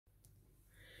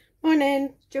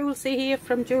Morning, Joolsey here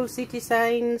from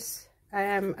Joolsedesigns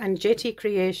and JT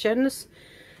Creations.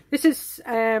 This is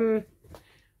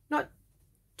not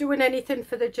doing anything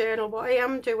for the journal. What I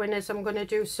am doing is I'm going to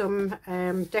do some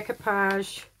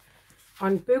decoupage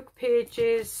on book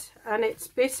pages, and it's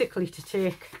basically to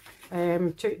take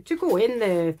to go in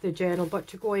the journal, but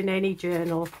to go in any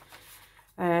journal.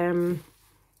 I'm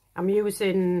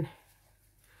using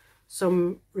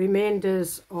some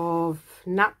remainders of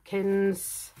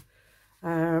napkins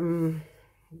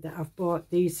that I've bought.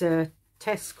 These are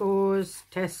Tesco's,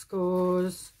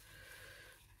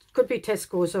 could be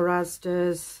Tesco's or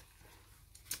Asda's.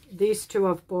 These two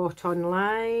I've bought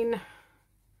online,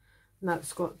 and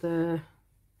that's got the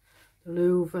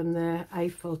Louvre and the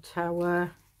Eiffel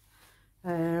Tower.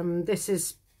 This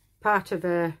is part of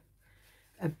a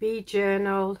bee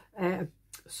journal,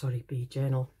 bee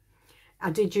journal.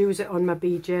 I did use it on my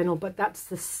bee journal, but that's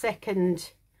the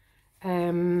second,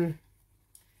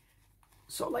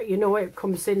 sort of like, you know, it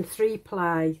comes in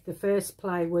 3-ply. The first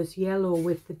ply was yellow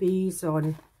with the bees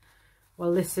on.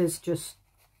 Well, this is just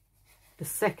the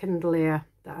second layer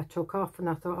that I took off, and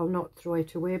I thought I'll not throw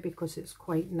it away because it's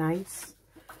quite nice.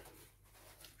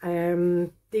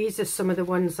 These are some of the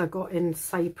ones I got in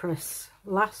Cyprus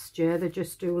last year. They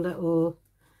just do little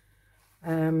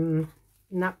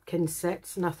napkin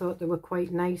sets, and I thought they were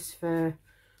quite nice for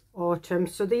autumn.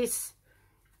 So these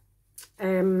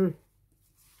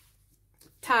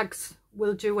tags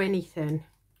will do anything.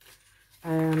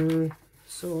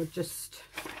 So just,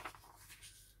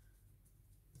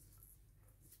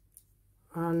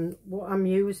 and what I'm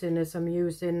using is I'm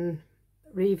using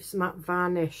Reeves Matte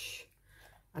Varnish.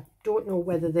 I don't know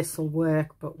whether this will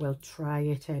work, but we'll try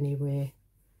it anyway.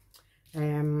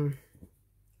 I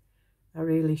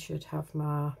really should have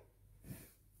my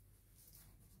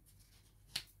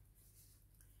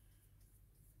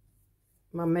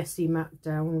messy mat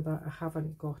down, but I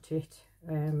haven't got it.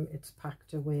 It's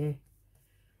packed away.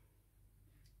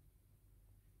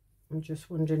 I'm just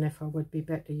wondering if I would be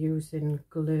better using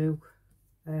glue.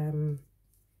 We'll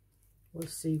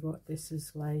see what this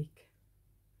is like.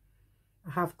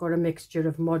 I have got a mixture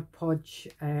of Mod Podge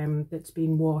that's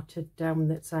been watered down,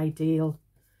 that's ideal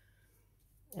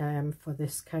for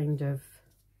this kind of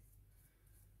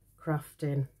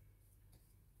crafting.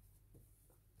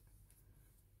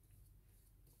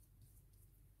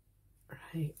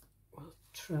 Right, we'll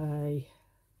try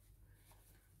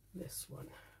this one.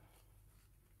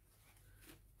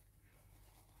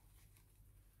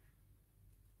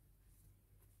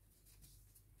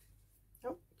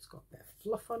 Oh, it's got a bit of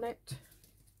fluff on it.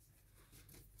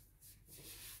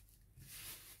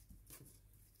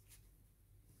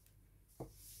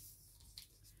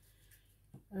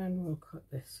 And we'll cut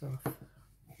this off.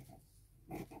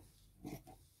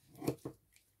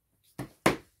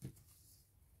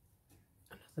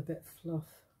 Another bit of fluff.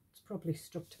 It's probably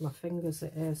stuck to my fingers,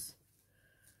 it is.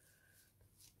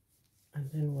 And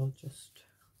then we'll just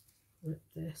rip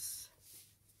this.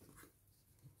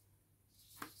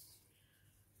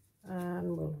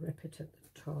 And we'll rip it at the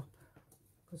top,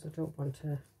 because I don't want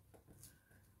a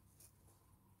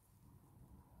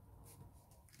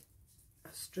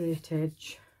straight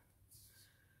edge.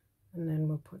 And then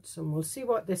we'll put some, we'll see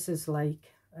what this is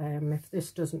like. If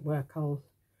this doesn't work, I'll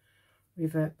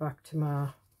revert back to my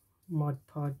Mod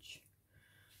Podge.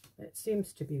 It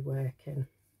seems to be working.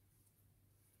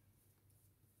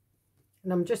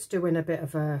 And I'm just doing a bit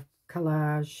of a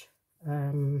collage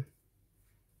on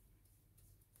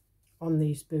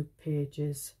these book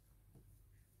pages,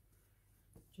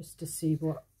 just to see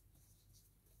what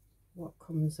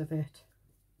comes of it.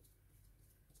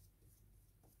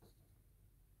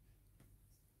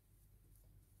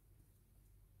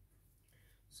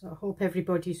 So I hope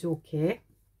everybody's okay.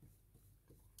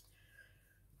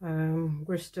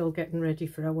 We're still getting ready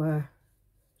for our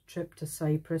trip to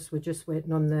Cyprus. We're just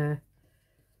waiting on the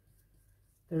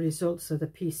results of the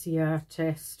PCR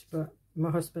test, but my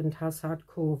husband has had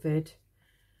COVID,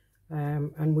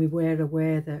 and we were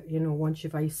aware that, you know, once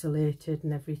you've isolated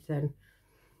and everything,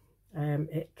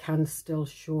 it can still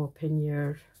show up in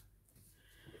your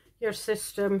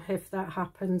system. If that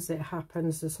happens, it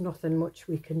happens. There's nothing much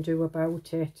we can do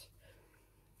about it.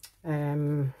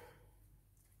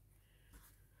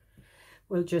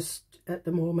 We'll just, at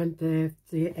the moment, the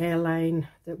airline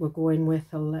that we're going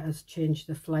with will let us change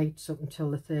the flights up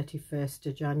until the 31st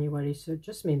of January, so it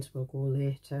just means we'll go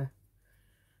later.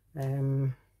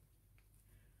 A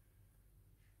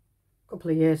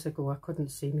couple of years ago, I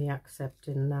couldn't see me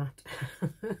accepting that.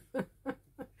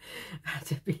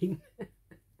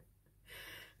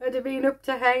 I'd have been up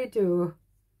to Haidu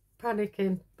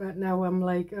panicking, but now I'm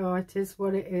like, oh, it is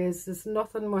what it is. There's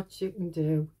nothing much you can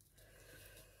do.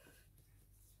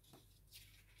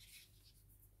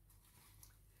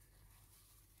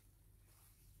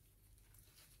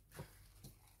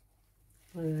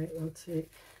 All right, we'll take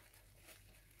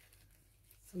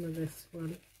some of this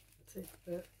one. Take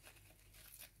the,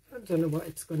 I don't know what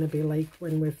it's going to be like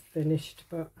when we've finished,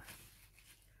 but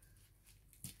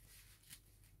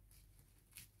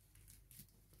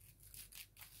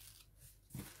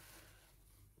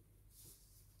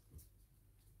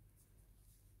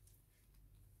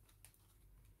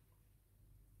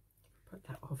put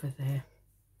that over there.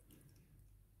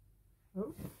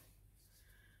 Oh,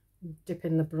 I'm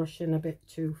dipping the brush in a bit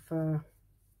too far.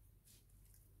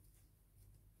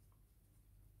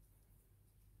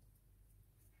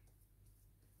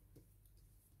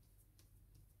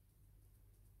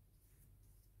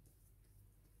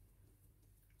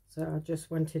 So I just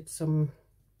wanted some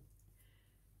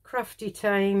crafty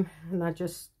time, and I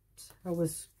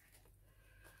was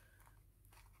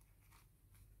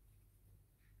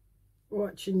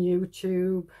watching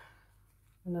YouTube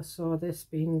and I saw this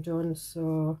being done,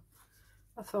 so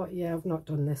I thought, yeah, I've not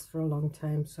done this for a long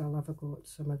time, so I'll have a go at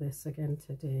some of this again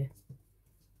today.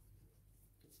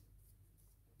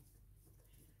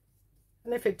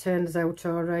 And if it turns out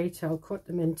all right, I'll cut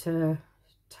them into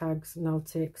tags and I'll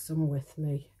take some with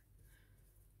me.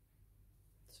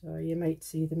 So you might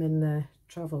see them in the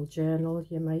travel journal,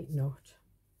 you might not.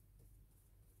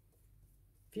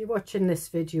 If you're watching this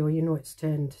video, you know it's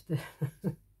turned,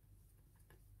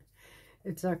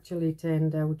 it's actually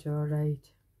turned out all right.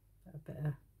 A bit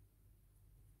of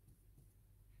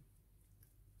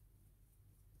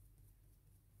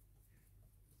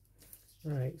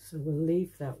right, so we'll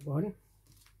leave that one.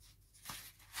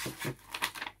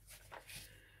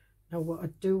 Now what I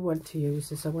do want to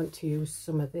use is I want to use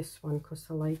some of this one because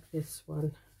I like this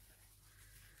one,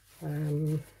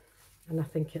 and I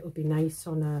think it'll be nice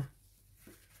on a,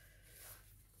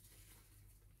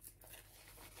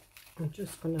 I'm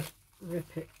just going to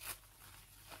rip it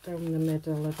down the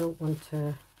middle. I don't want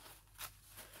to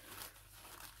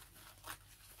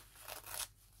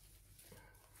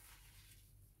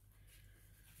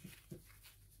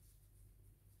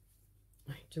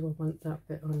do I want that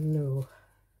bit on? No.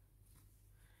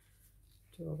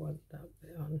 Do I want that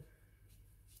bit on?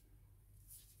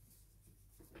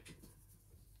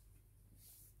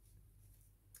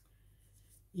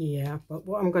 Yeah, but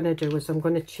what I'm going to do is I'm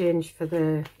going to change for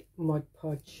the Mod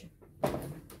Podge.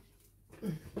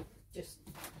 Just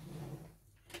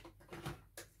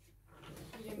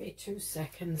give me 2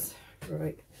 seconds.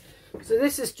 Right, so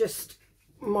this is just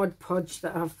Mod Podge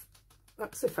that I've,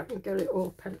 let's see if I can get it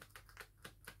open.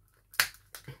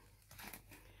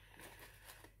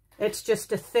 It's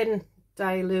just a thin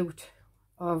dilute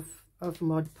of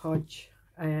Mod Podge.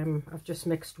 I've just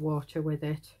mixed water with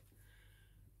it.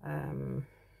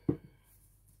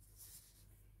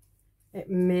 It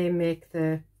may make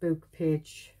the book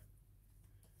page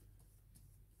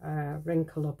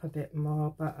wrinkle up a bit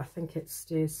more, but I think it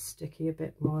stays sticky a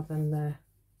bit more than the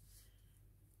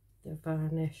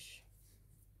varnish.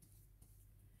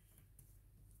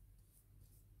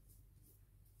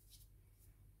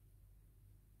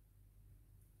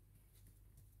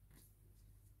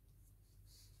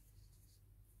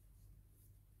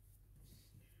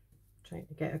 Trying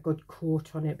to get a good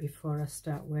coat on it before I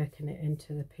start working it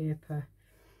into the paper.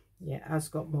 Yeah, it has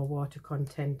got more water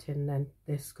content in than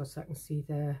this because I can see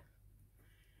the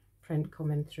print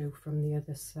coming through from the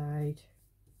other side.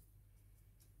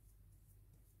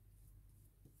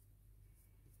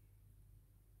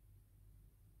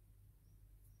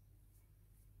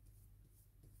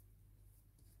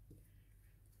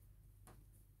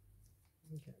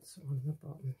 Get some on the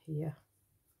bottom here.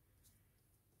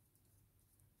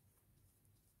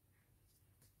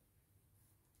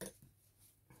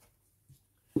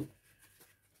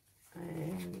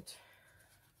 And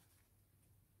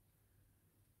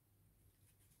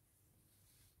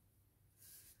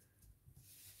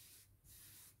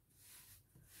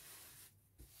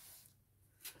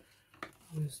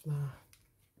use my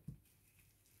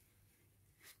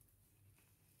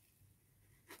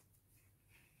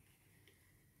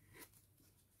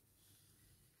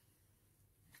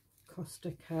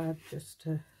Costa card just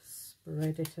to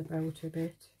spread it about a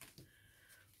bit.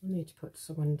 I need to put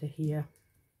some under here.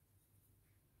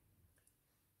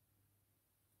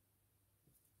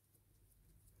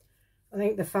 I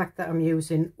think the fact that I'm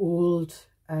using old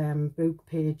book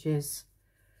pages,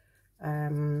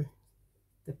 the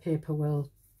paper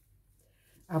will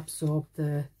absorb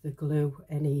the glue,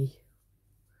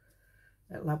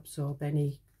 it'll absorb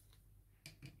any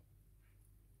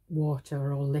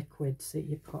water or liquids that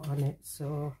you put on it.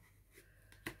 So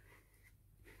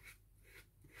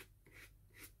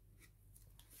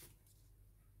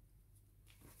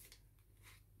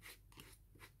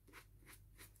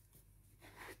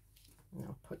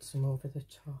I'll put some over the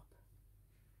top.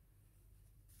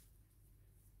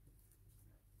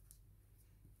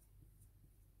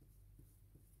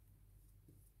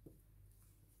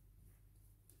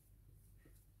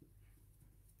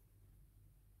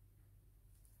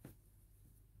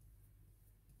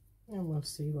 And we'll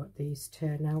see what these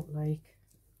turn out like.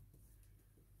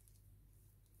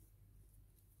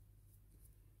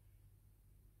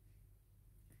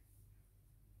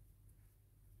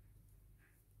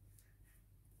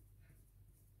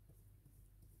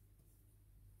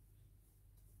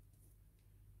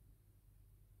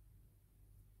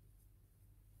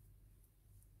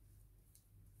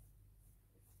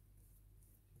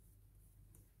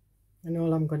 And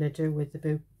all I'm going to do with the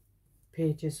book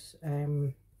pages,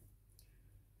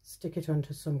 stick it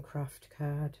onto some craft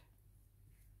card.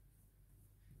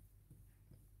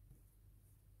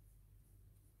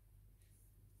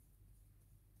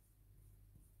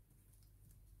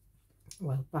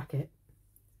 Well, back it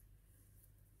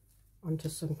onto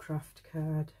some craft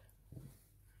card.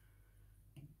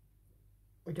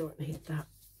 We don't need that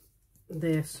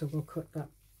there, so we'll cut that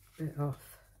bit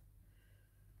off.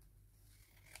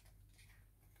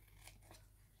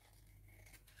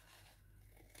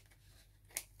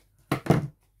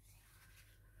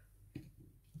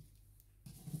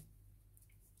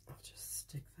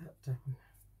 Stick that down.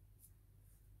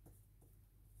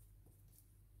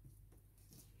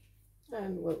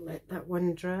 And we'll let that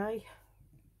one dry.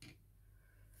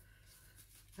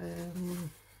 I'll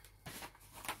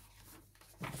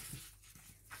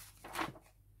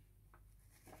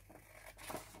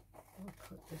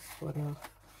cut this one off.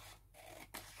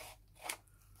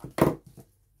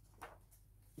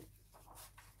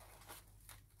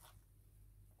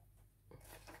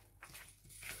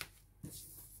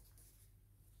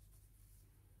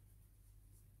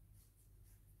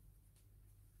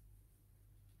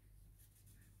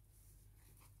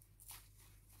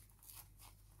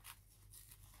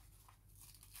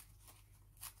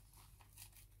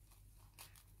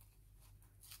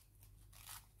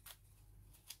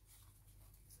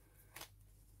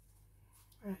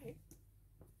 Right,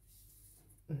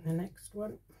 and the next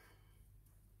one.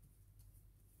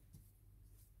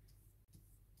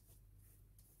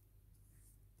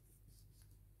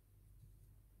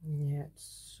 Yeah,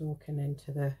 it's soaking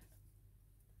into the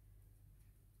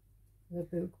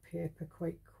book paper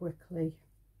quite quickly.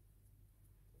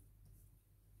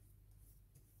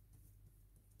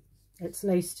 It's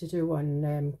nice to do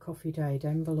on coffee dyed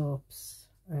envelopes,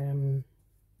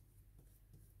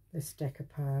 this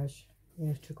decoupage. You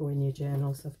have to go in your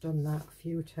journals. I've done that a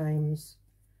few times.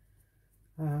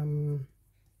 I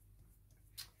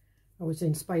was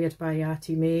inspired by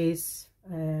Artie May's,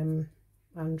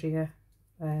 Andrea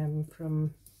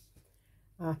from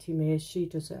Artie May's. She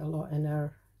does it a lot in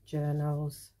her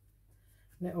journals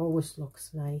and it always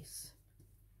looks nice.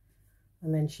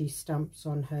 And then she stamps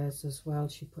on hers as well.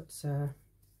 She puts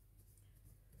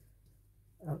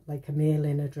like a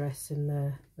mailing address in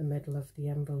the middle of the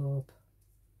envelope.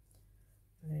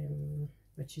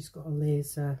 But she's got a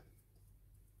laser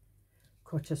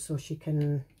cutter so she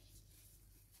can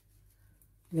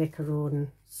make her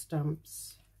own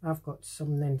stamps. I've got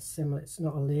something similar. It's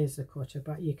not a laser cutter,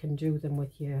 but you can do them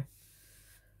with your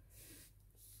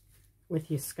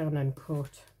scan and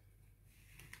cut.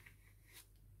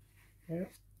 Yeah,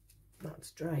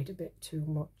 that's dried a bit too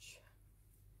much.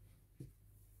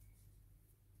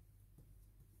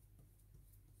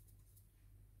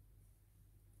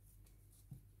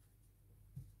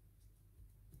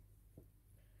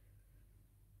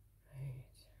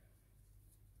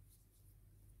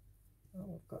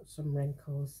 Oh, I've got some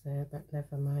wrinkles there, but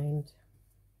never mind.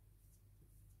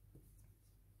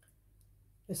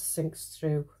 This sinks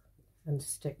through and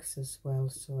sticks as well,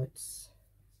 so it's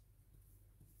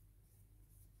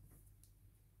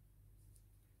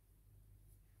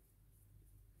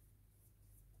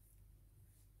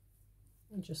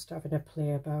I'm just having a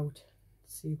play about,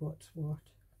 see what's what.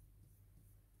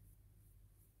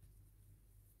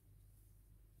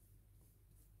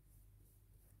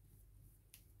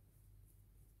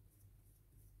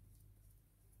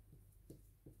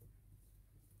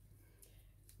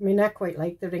 I mean, I quite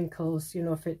like the wrinkles, you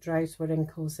know, if it dries with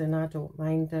wrinkles in, I don't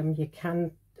mind them. You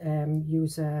can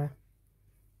use a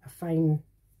fine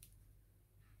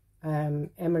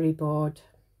emery board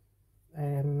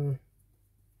and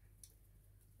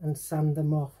sand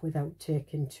them off without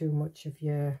taking too much of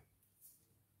your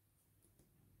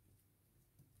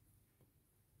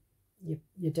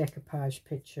your decoupage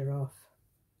picture off.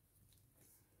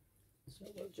 So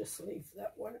we'll just leave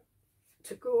that one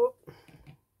to go.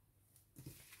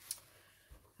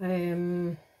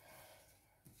 Will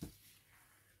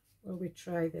we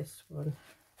try this one?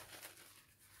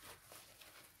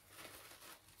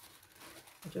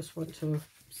 I just want to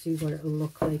see what it'll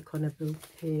look like on a book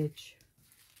page.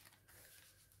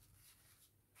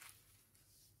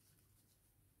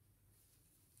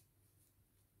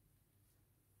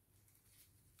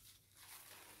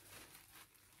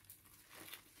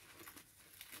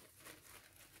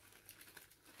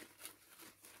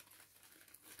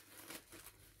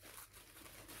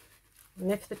 And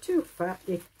if they're too fat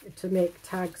to make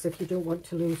tags, if you don't want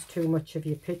to lose too much of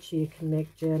your picture, you can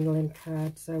make journaling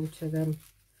cards out of them.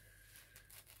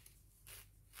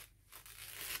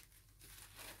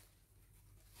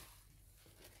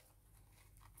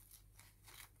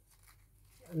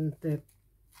 And the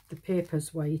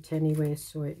paper's white anyway,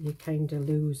 so you kind of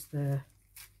lose the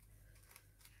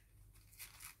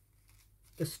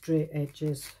straight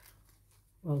edges.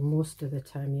 Well, most of the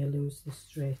time you lose the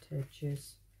straight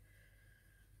edges.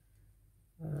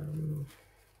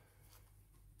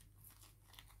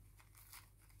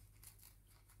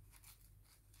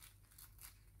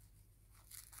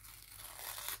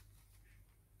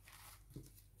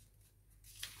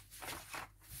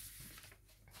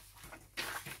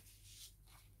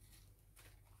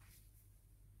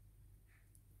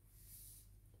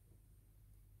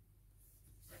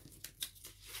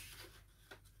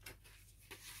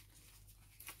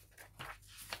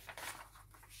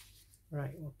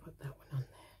 Right, we'll put that one on there.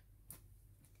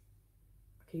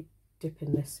 I keep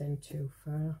dipping this in too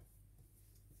far.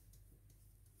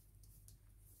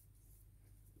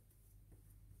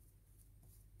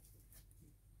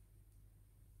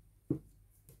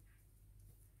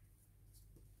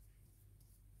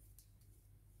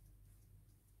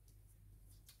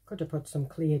 Could have put some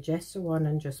clear gesso on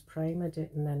and just primed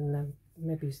it, and then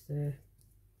maybe the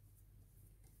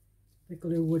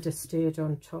glue would have stayed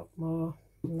on top more.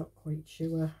 I'm not quite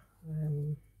sure.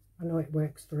 I know it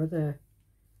works for other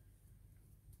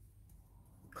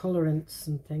colorants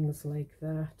and things like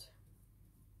that.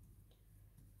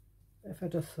 If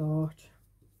I'd have thought.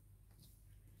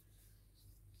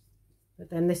 But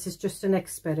then this is just an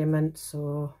experiment,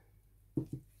 so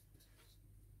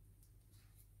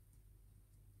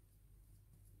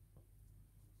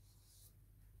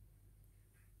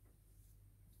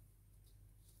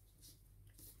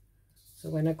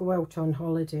when I go out on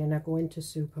holiday and I go into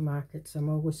supermarkets, I'm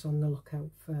always on the lookout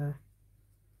for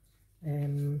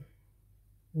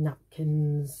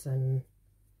napkins and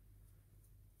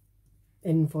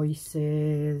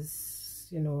invoices,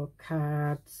 you know,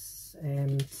 cards,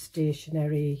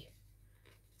 stationery,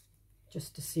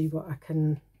 just to see what I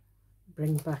can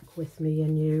bring back with me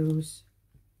and use,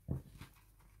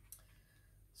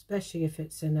 especially if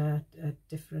it's in a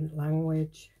different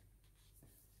language.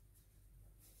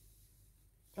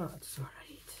 Oh, it's all right.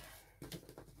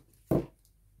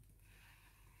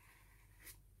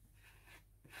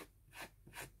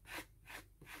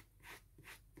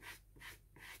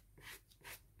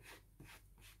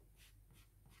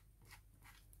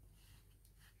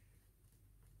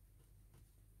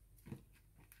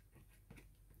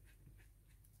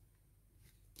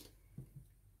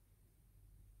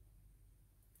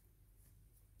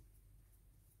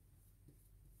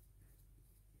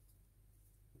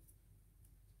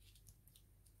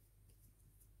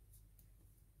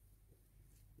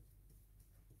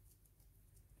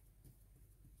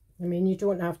 I mean, you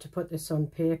don't have to put this on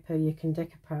paper. You can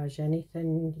decoupage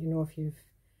anything, you know, if you've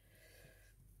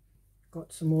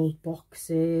got some old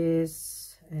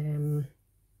boxes,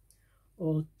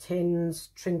 old tins,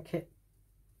 trinket,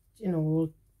 you know,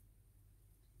 old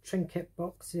trinket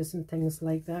boxes and things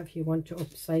like that. If you want to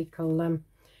upcycle them,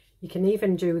 you can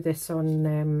even do this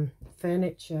on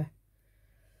furniture,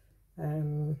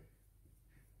 you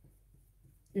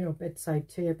know, bedside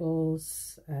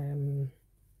tables,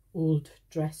 old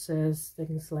dressers,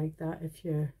 things like that. If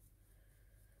you're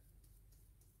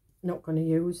not going to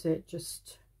use it,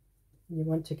 just you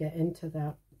want to get into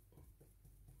that,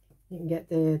 you can get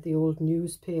the old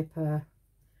newspaper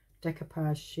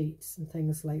decoupage sheets and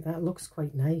things like that. It looks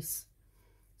quite nice,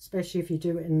 especially if you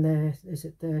do it in the, is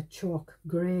it the chalk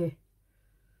grey?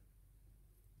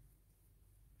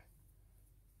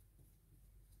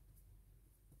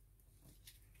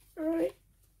 All right,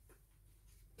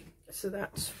 so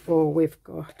that's 4 we've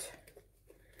got.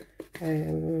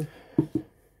 I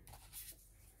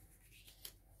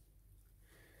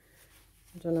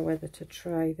don't know whether to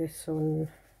try this on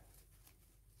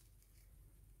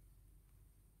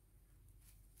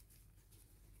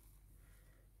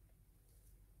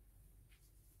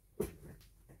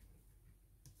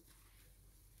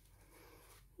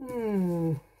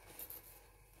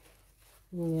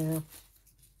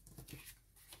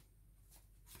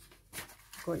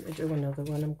going to do another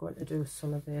one. I'm going to do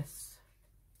some of this.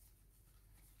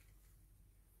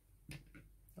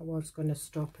 I was going to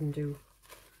stop and do,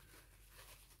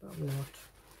 but I'm not.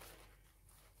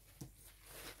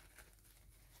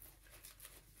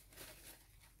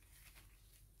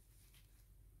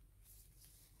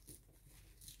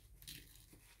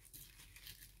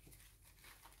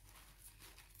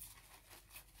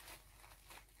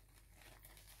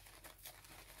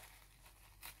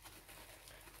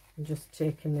 I'm just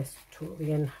taking this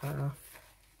totally in half,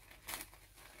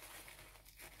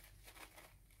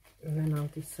 and then I'll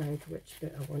decide which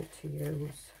bit I want to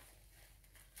use.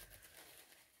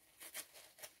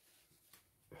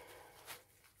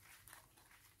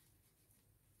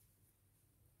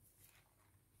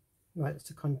 Well, it's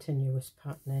a continuous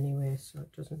pattern anyway, so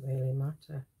it doesn't really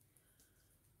matter.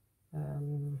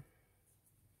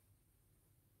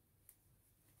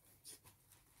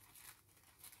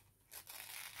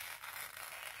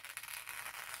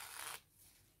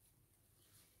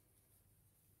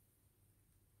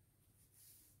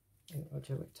 I think I'll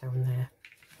do it down there.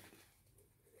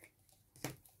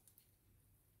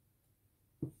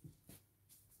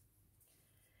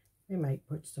 We might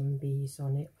put some bees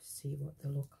on it, see what they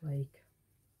look like.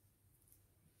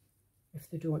 If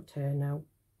they don't turn out,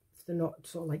 if they're not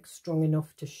sort of like strong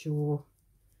enough to show,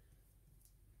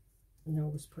 and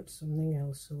always put something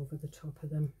else over the top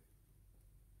of them.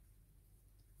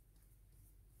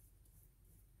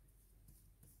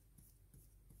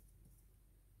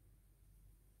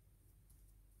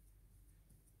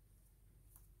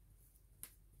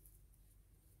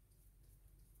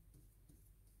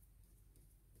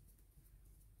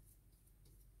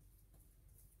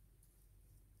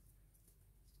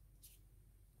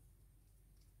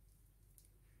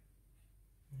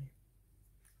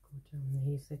 Go down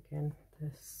these again,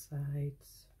 this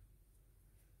sides.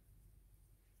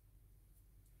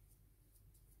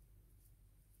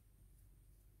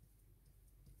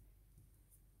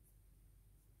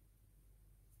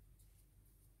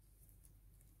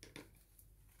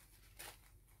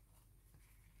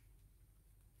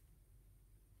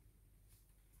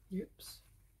 Oops.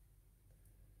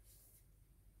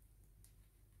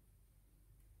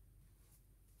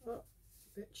 Oh, a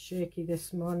bit shaky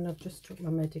this morning. I've just took my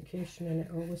medication and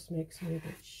it always makes me a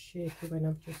bit shaky when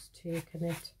I've just taken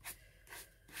it.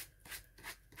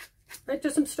 It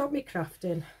doesn't stop me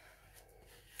crafting.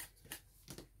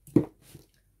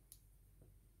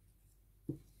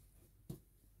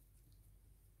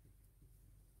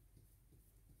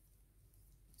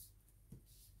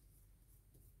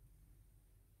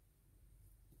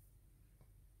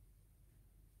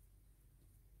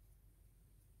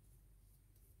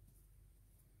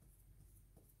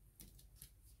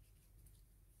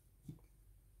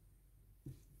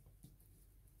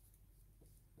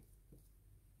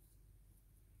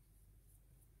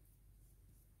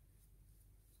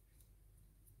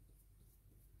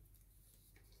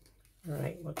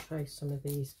 Alright, we'll try some of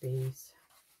these bees.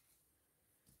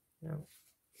 Now,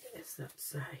 there's that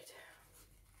side.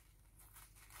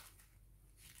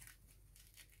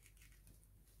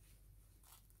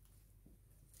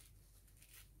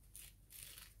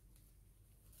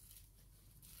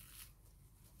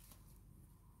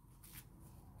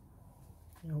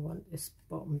 I want this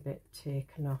bottom bit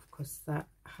taken off because that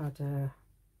had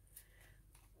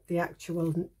the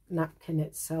actual napkin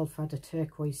itself had a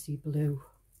turquoisey blue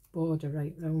border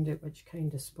right round it, which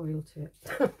kind of spoilt it.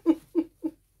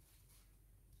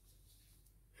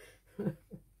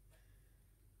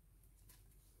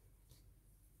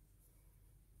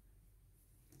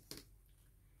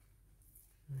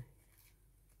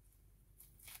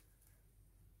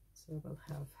 So we'll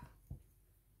have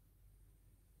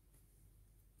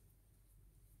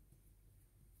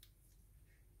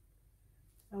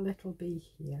a little bee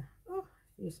here. Oh,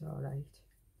 he's all right.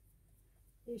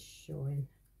 He's showing.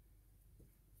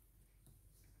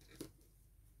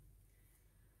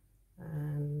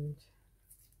 And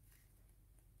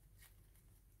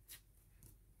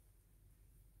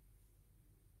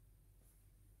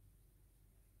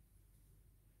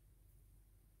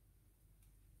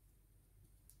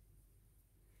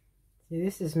see,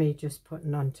 this is me just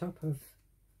putting on top of,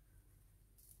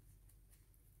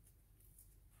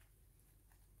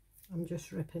 I'm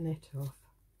just ripping it off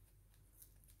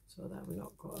so that we've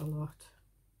not got a lot.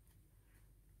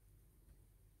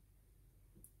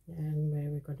 And where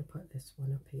we're going to put this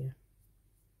one up here.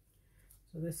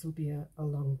 So this will be a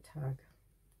long tag.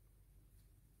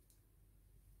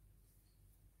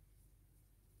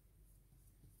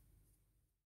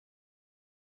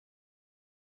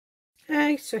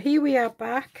 Hi, so here we are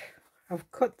back. I've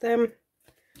cut them.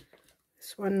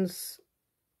 This one's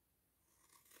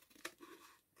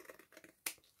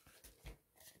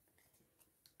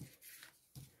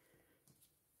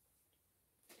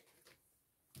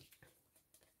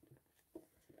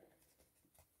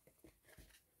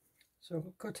So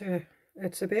we've got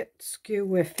it's a bit skew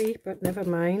whiffy, but never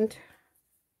mind.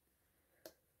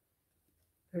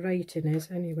 The writing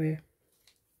is anyway.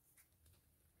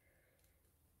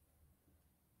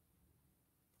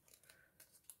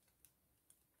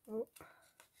 Oh.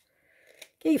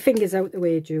 Get your fingers out the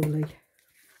way, Julie.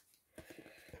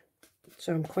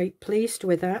 So I'm quite pleased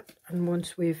with that. And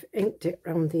once we've inked it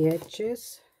round the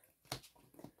edges,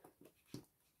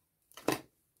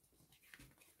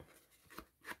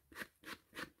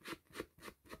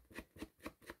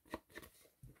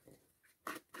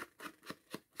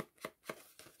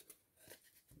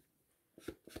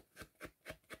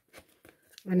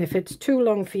 and if it's too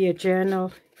long for your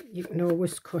journal, you can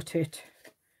always cut it,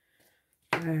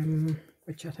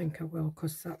 which I think I will,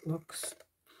 because that looks,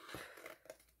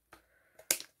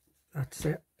 that's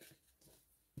it.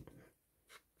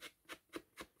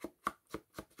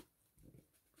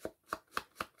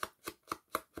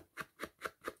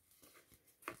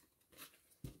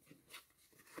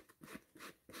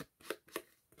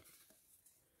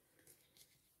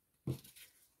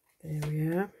 There we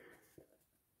are.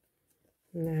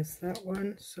 And there's that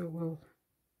one, so we'll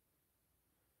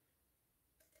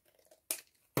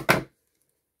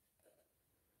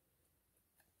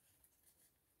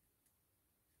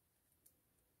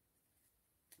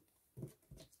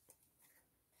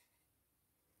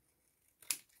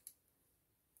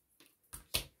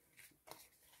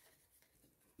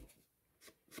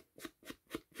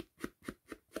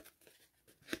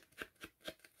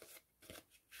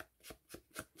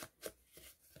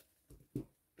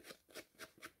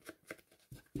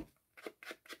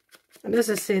and as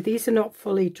I say, these are not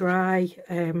fully dry.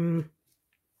 I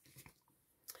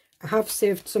have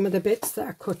saved some of the bits that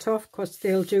I cut off because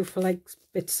they'll do for like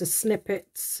bits of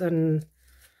snippets, and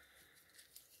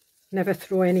never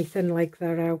throw anything like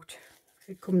that out.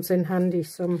 It comes in handy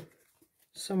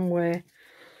somewhere.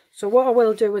 So what I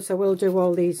will do is I will do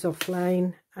all these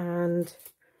offline, and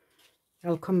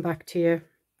I'll come back to you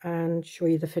and show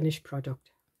you the finished product.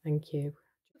 Thank you.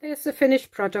 There's the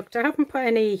finished product. I haven't put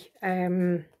any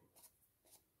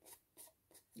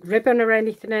ribbon or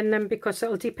anything in them because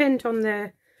it'll depend on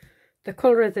the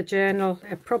colour of the journal.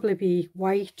 It'll probably be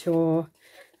white, or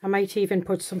I might even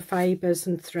put some fibres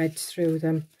and threads through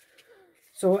them.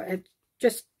 So it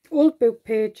just old book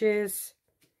pages,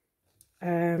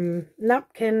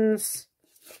 napkins,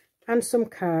 and some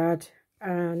card,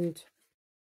 and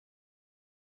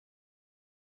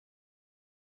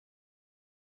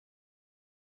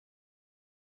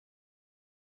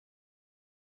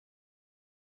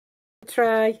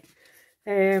try.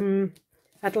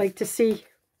 I'd like to see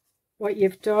what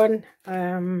you've done.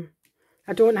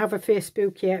 I don't have a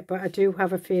Facebook yet, but I do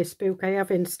have a Facebook. I have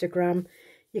Instagram.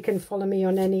 You can follow me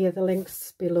on any of the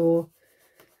links below.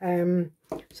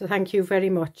 So thank you very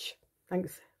much.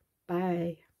 Thanks.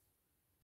 Bye.